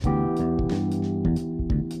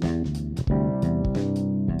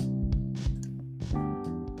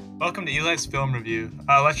Welcome to Eli's Film Review.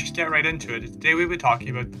 Let's just get right into it. Today we'll be talking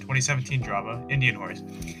about the 2017 drama, Indian Horse.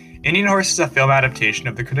 Indian Horse is a film adaptation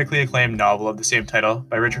of the critically acclaimed novel of the same title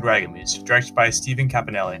by Richard Wagamese, directed by Stephen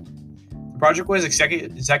Campanelli. The project was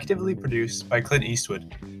executively produced by Clint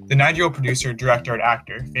Eastwood, the 9-year-old producer, director, and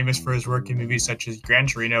actor, famous for his work in movies such as Gran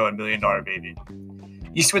Torino and Million Dollar Baby.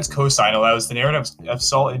 Eastwood's co-sign allows the narrative of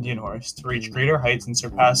Saul Indian Horse to reach greater heights and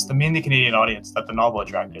surpass the mainly Canadian audience that the novel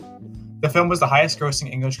attracted. The film was the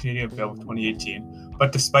highest-grossing English-Canadian film of 2018,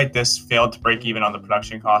 but despite this, failed to break even on the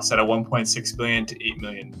production costs at a $1.6 billion to $8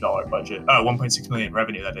 million budget. $1.6 million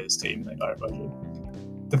revenue, that is, to $8 million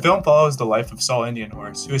budget. The film follows the life of Saul Indian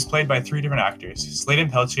Horse, who is played by 3 different actors: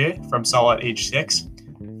 Sladen Peltier from Saul at age 6,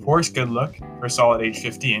 Forrest Goodlook for Saul at age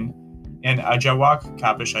 15, and Ajawak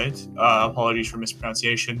Kapashite, apologies for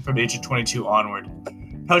mispronunciation, from the age of 22 onward.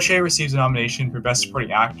 Peltier receives a nomination for Best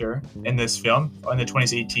Supporting Actor in this film on the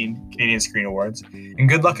 2018 Canadian Screen Awards, and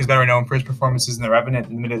Goodluck is better known for his performances in The Revenant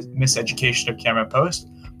and The Miseducation of Cameron Post,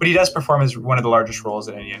 but he does perform as one of the largest roles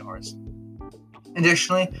in Indian Horse.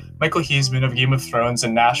 Additionally, Michael Huisman of Game of Thrones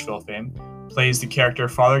and Nashville fame plays the character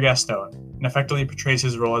Father Gaston, and effectively portrays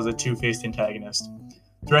his role as a two-faced antagonist.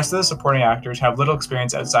 The rest of the supporting actors have little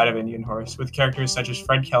experience outside of Indian Horse, with characters such as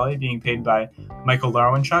Fred Kelly being played by Michael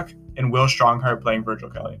Larwinchuk and Will Strongheart playing Virgil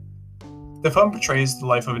Kelly. The film portrays the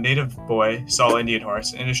life of a native boy, Saul Indian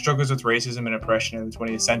Horse, and his struggles with racism and oppression in the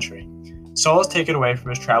 20th century. Saul is taken away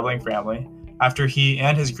from his traveling family after he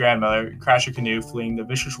and his grandmother crash a canoe fleeing the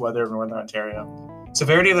vicious weather of northern Ontario.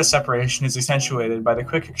 Severity of the separation is accentuated by the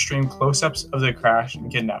quick extreme close-ups of the crash and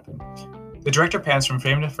kidnapping. The director pans from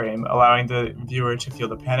frame to frame, allowing the viewer to feel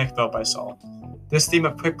the panic felt by Saul. This theme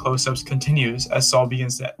of quick close-ups continues as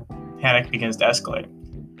panic begins to escalate.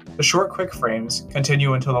 The short, quick frames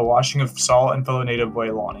continue until the washing of Saul and fellow native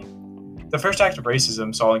boy Lonnie. The first act of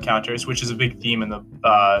racism Saul encounters, which is a big theme in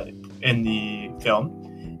the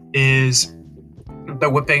film, is the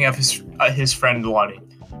whipping of his friend Lonnie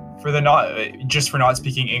for not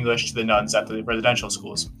speaking English to the nuns at the residential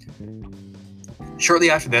schools.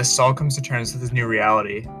 Shortly after this, Saul comes to terms with his new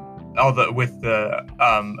reality, with the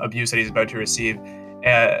abuse that he's about to receive,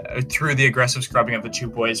 through the aggressive scrubbing of the 2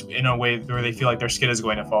 boys in a way where they feel like their skin is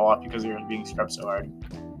going to fall off because they're being scrubbed so hard.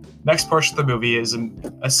 Next portion of the movie is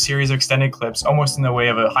a series of extended clips, almost in the way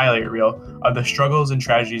of a highlight reel, of the struggles and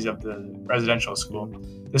tragedies of the residential school.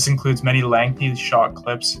 This includes many lengthy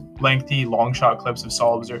long shot clips of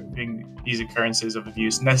Saul observing these occurrences of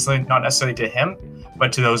abuse, not necessarily to him,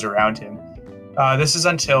 but to those around him. This is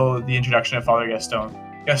until the introduction of Father Gaston.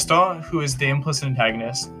 Gaston, who is the implicit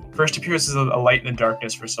antagonist, first appears as a light in the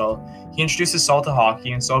darkness for Saul. He introduces Saul to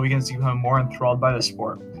hockey, and Saul begins to become more enthralled by the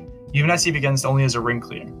sport, even as he begins only as a ring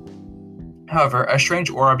cleaner. However, a strange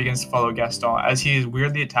aura begins to follow Gaston, as he is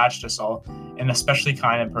weirdly attached to Saul, and especially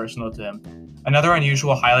kind and personal to him. Another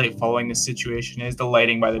unusual highlight following this situation is the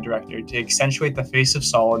lighting by the director to accentuate the face of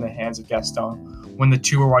Saul in the hands of Gaston when the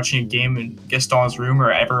two are watching a game in Gaston's room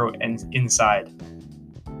or ever inside.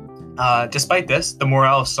 Despite this, the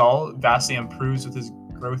morale of Saul vastly improves with his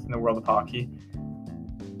growth in the world of hockey.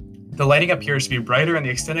 The lighting appears to be brighter, and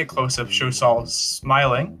the extended close-up shows Saul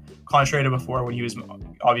smiling, contrary to before when he was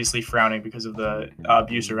obviously frowning because of the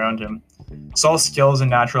abuse around him. Saul's skills and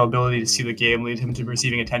natural ability to see the game lead him to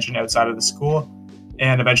receiving attention outside of the school,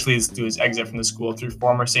 and eventually leads to his exit from the school through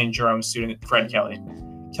former St. Jerome student Fred Kelly.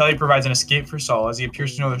 Kelly provides an escape for Saul, as he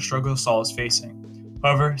appears to know the struggle Saul is facing.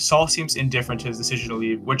 However, Saul seems indifferent to his decision to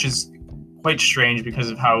leave, which is quite strange because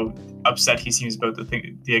of how upset he seems about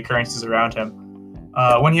the occurrences around him.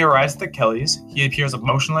 When he arrives at the Kellys, he appears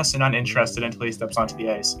motionless and uninterested until he steps onto the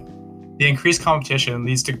ice. The increased competition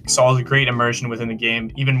leads to Saul's great immersion within the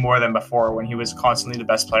game, even more than before when he was constantly the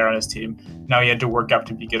best player on his team. Now he had to work up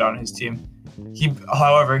to be good on his team.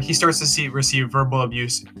 However, he starts to receive verbal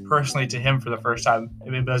abuse personally to him for the first time,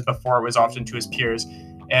 because before it was often to his peers,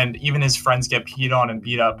 and even his friends get peed on and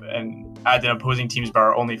beat up and at the opposing team's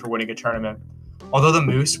bar only for winning a tournament. Although the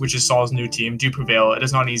Moose, which is Saul's new team, do prevail, it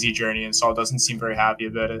is not an easy journey, and Saul doesn't seem very happy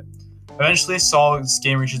about it. Eventually, Saul's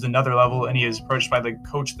game reaches another level, and he is approached by the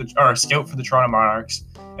scout for the Toronto Monarchs,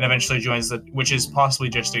 and eventually joins which is possibly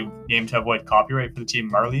just a name to avoid copyright for the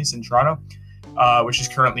team Marlies in Toronto, which is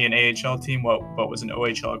currently an AHL team, what was an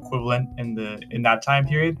OHL equivalent in that time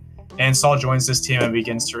period. And Saul joins this team and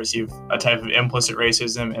begins to receive a type of implicit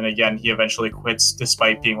racism, and again, he eventually quits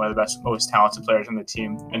despite being one of the most talented players on the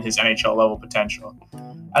team and his NHL level potential.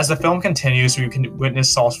 As the film continues, we can witness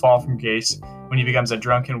Saul's fall from grace when he becomes a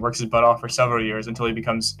drunk and works his butt off for several years until he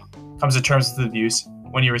comes to terms with the abuse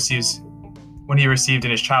when he received in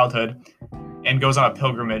his childhood, and goes on a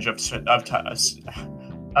pilgrimage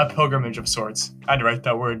a pilgrimage of sorts. I had to write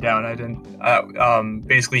that word down. I didn't.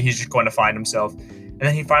 Basically, he's just going to find himself, and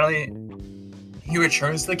then he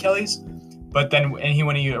returns to the Kellys. But then,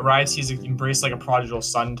 when he arrives, he's embraced like a prodigal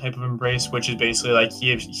son type of embrace, which is basically like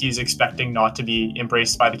he's expecting not to be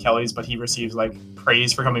embraced by the Kellys, but he receives like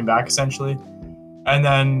praise for coming back, essentially. And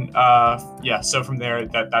then, so from there,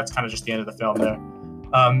 that's kind of just the end of the film there.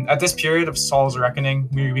 At this period of Saul's reckoning,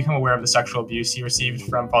 we become aware of the sexual abuse he received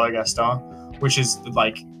from Father Gaston, which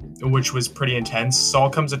was pretty intense. Saul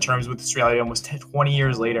comes to terms with this reality almost 20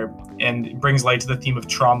 years later, and brings light to the theme of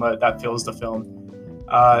trauma that fills the film.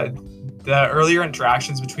 The earlier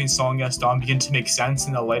interactions between Saul and Gaston begin to make sense,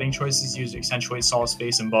 and the lighting choices used to accentuate Saul's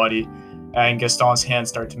face and body, and Gaston's hands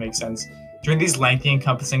start to make sense. During these lengthy,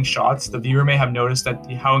 encompassing shots, the viewer may have noticed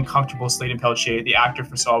how uncomfortable Sladen Peltier, the actor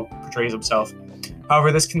for Saul, portrays himself.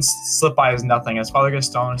 However, this can slip by as nothing, as Father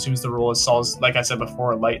Gaston assumes the role as Saul's, like I said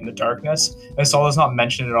before, light in the darkness, and Saul is not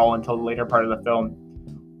mentioned at all until the later part of the film,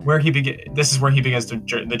 this is where he begins the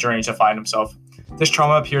journey to find himself. This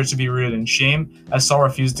trauma appears to be rooted in shame, as Saul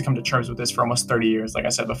refused to come to terms with this for almost 30 years, like I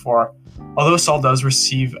said before. Although Saul does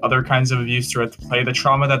receive other kinds of abuse throughout the play, the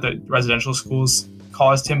trauma that the residential schools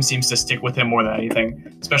caused him seems to stick with him more than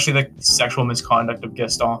anything, especially the sexual misconduct of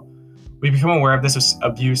Gaston. We become aware of this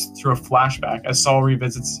abuse through a flashback as Saul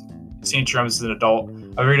revisits St. Jerome's as an adult.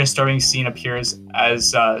 A very disturbing scene appears as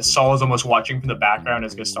Saul is almost watching from the background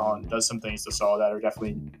as Gaston does some things to Saul that are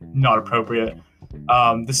definitely not appropriate.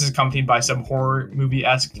 This is accompanied by some horror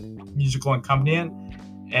movie-esque musical accompaniment,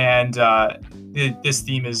 and this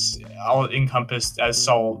theme is all encompassed, as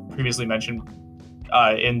Saul previously mentioned,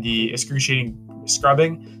 in the excruciating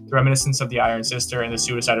scrubbing, the reminiscence of the Iron Sister, and the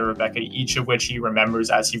suicide of Rebecca, each of which he remembers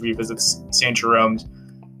as he revisits St. Jerome's.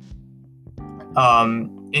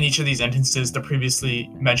 In each of these instances, the previously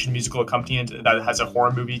mentioned musical accompaniment that has a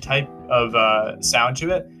horror movie type of sound to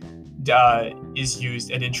it is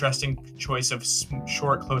used. An interesting choice of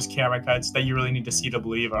short, close camera cuts that you really need to see to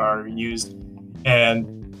believe are used.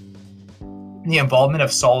 And the involvement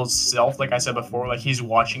of Saul's self, like I said before, like he's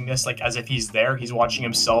watching this like as if he's there. He's watching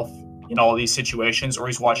himself in all these situations, or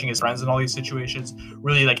he's watching his friends in all these situations,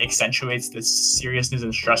 really like accentuates the seriousness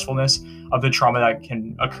and stressfulness of the trauma that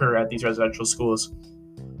can occur at these residential schools.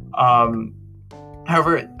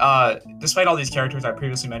 However, despite all these characters I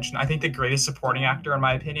previously mentioned, I think the greatest supporting actor, in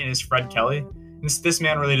my opinion, is Fred Kelly. This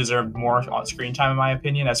man really deserved more on-screen time, in my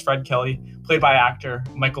opinion, as Fred Kelly, played by actor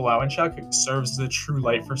Michael Owenchuk, serves as a true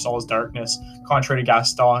light for Saul's darkness, contrary to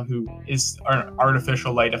Gaston, who is an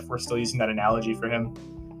artificial light, if we're still using that analogy for him.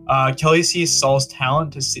 Kelly sees Saul's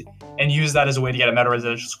talent and use that as a way to get him out of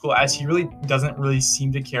residential school, as he really doesn't really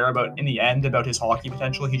seem to care about, in the end, about his hockey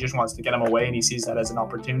potential. He just wants to get him away, and he sees that as an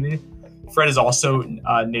opportunity. Fred is also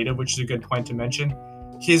native, which is a good point to mention.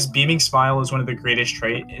 His beaming smile is one of the greatest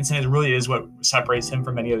traits, and it really is what separates him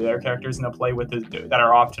from many of the other characters in the play that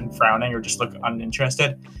are often frowning or just look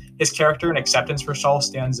uninterested. His character and acceptance for Saul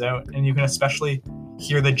stands out, and you can especially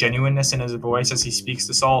hear the genuineness in his voice as he speaks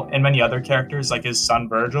to Saul and many other characters like his son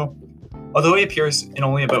Virgil. Although he appears in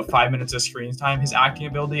only about 5 minutes of screen time, his acting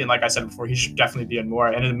ability, and like I said before, he should definitely be in more,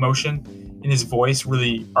 and his emotion in his voice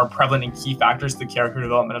really are prevalent and key factors to the character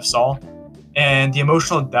development of Saul. And the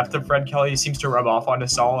emotional depth of Fred Kelly seems to rub off onto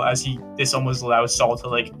Saul, as this almost allows Saul to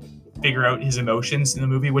like figure out his emotions in the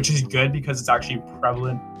movie, which is good because it's actually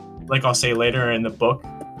prevalent. Like I'll say later in the book,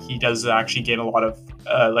 he does actually gain a lot of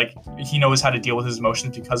he knows how to deal with his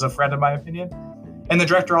emotions because of Fred, in my opinion. And the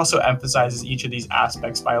director also emphasizes each of these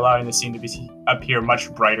aspects by allowing the scene to appear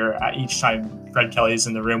much brighter at each time Fred Kelly is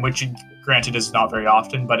in the room, which granted is not very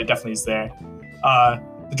often, but it definitely is there.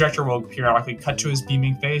 The director will periodically cut to his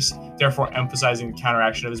beaming face, therefore emphasizing the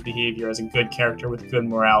counteraction of his behavior as a good character with good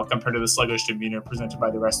morale compared to the sluggish demeanor presented by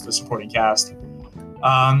the rest of the supporting cast.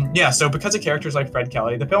 So because of characters like Fred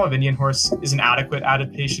Kelly, the film of Indian Horse is an adequate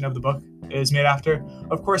adaptation of the book it is made after.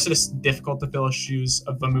 Of course, it is difficult to fill the shoes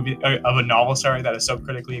of a novel that is so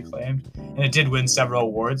critically acclaimed, and it did win several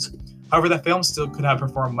awards. However, the film still could have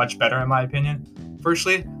performed much better, in my opinion.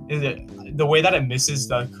 Firstly, the way that it misses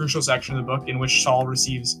the crucial section of the book in which Saul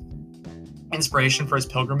receives inspiration for his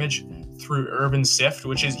pilgrimage through Irvin Sift,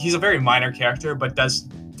 he's a very minor character, but does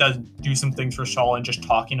do some things for Saul and just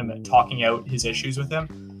talking out his issues with him.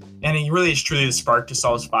 And he really is truly the spark to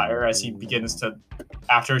Saul's fire as he begins to,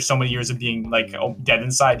 after so many years of being like dead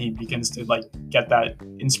inside, he begins to like get that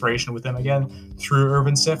inspiration with him again through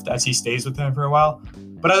Irvin Sift as he stays with him for a while.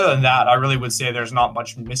 But other than that, I really would say there's not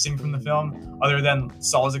much missing from the film other than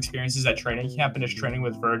Saul's experiences at training camp and his training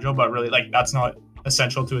with Virgil, but really that's not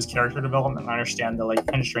essential to his character development. I understand the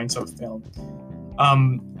constraints of the film.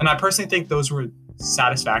 And I personally think those were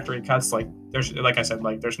satisfactory cuts. there's, like I said,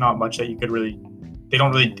 like there's not much that you could really, they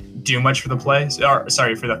don't really do much for the play, or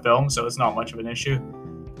sorry, for the film, so it's not much of an issue.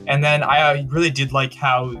 And then I really did like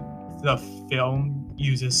how the film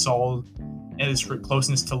uses Saul and his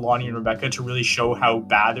closeness to Lonnie and Rebecca to really show how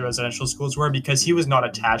bad the residential schools were, because he was not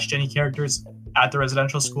attached to any characters at the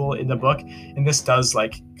residential school in the book. And this does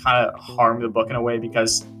like kind of harm the book in a way,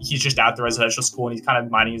 because he's just at the residential school and he's kind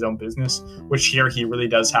of minding his own business, which here he really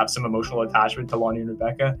does have some emotional attachment to Lonnie and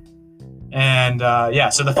Rebecca. And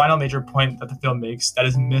so the final major point that the film makes that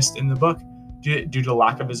is missed in the book due to the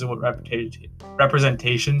lack of visible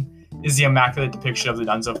representation is the immaculate depiction of the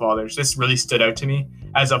nuns and fathers. This really stood out to me,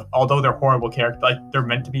 as of, although they're horrible characters, like they're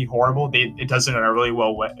meant to be horrible, it does it in a really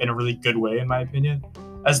in a really good way, in my opinion.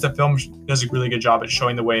 As the film does a really good job at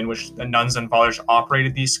showing the way in which the nuns and fathers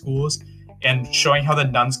operated these schools, and showing how the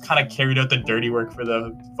nuns kind of carried out the dirty work for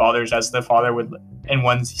the fathers, as the father would, in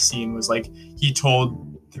one scene, was like, he told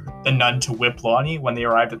the nun to whip Lonnie when they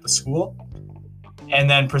arrived at the school, and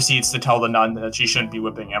then proceeds to tell the nun that she shouldn't be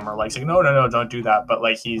whipping him, or like saying, no, don't do that. But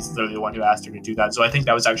like, he's literally the one who asked her to do that. So I think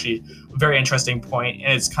that was actually a very interesting point.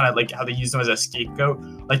 And it's kind of like how they used them as a scapegoat.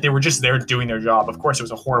 Like, they were just there doing their job. Of course, it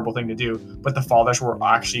was a horrible thing to do, but the fathers were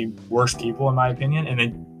actually worse people, in my opinion. And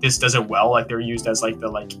then this does it well. Like, they're used as like the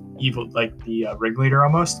like evil, like the ringleader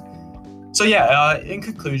almost. So yeah, in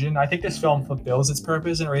conclusion, I think this film fulfills its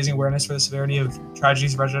purpose in raising awareness for the severity of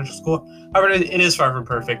tragedies in residential school. However, it is far from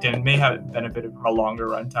perfect and may have benefited from a longer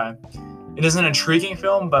runtime. It is an intriguing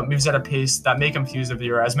film, but moves at a pace that may confuse the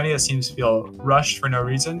viewer, as many of it seems to feel rushed for no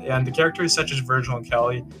reason, and the characters such as Virgil and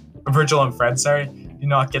Fred, do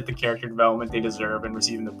not get the character development they deserve and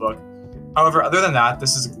receive in the book. However, other than that,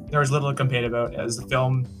 there's little to complain about, as the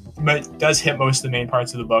film does hit most of the main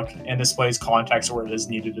parts of the book and displays context where it is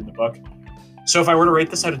needed in the book. So if I were to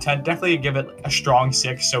rate this out of 10, definitely give it a strong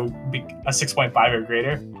 6, so a 6.5 or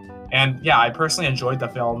greater. And yeah, I personally enjoyed the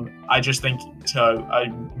film. I just think to a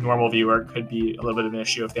normal viewer could be a little bit of an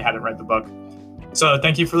issue if they hadn't read the book. So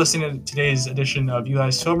thank you for listening to today's edition of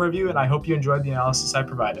Eli's Film Review, and I hope you enjoyed the analysis I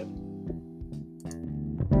provided.